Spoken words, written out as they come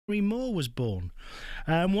Moore was born.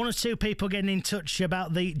 One or two people getting in touch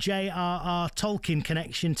about the J.R.R. Tolkien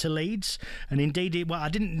connection to Leeds, and indeed, I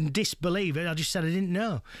didn't disbelieve it. I just said I didn't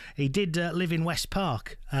know. He did live in West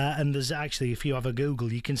Park, and there's actually, if you have a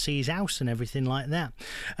Google, you can see his house and everything like that.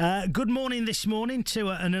 Good morning this morning to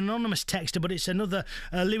an anonymous texter, but it's another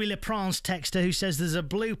Louis Leprince texter who says there's a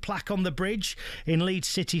blue plaque on the bridge in Leeds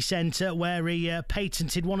city centre where he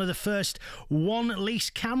patented one of the first one-lease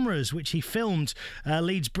cameras, which he filmed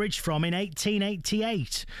Leeds Bridge from in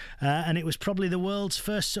 1888, and it was probably the world's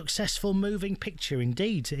first successful moving picture.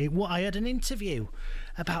 Indeed, I had an interview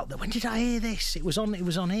about that. When did I hear this? It was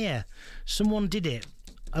on here. Someone did it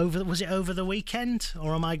was it over the weekend,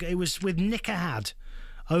 or it was with Nick Ahad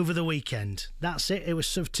over the weekend. That's it. It was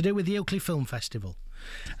sort of to do with the Oakley Film Festival.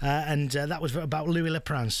 And that was about Louis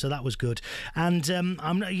Leprince, so that was good. And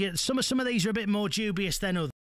some of these are a bit more dubious than others.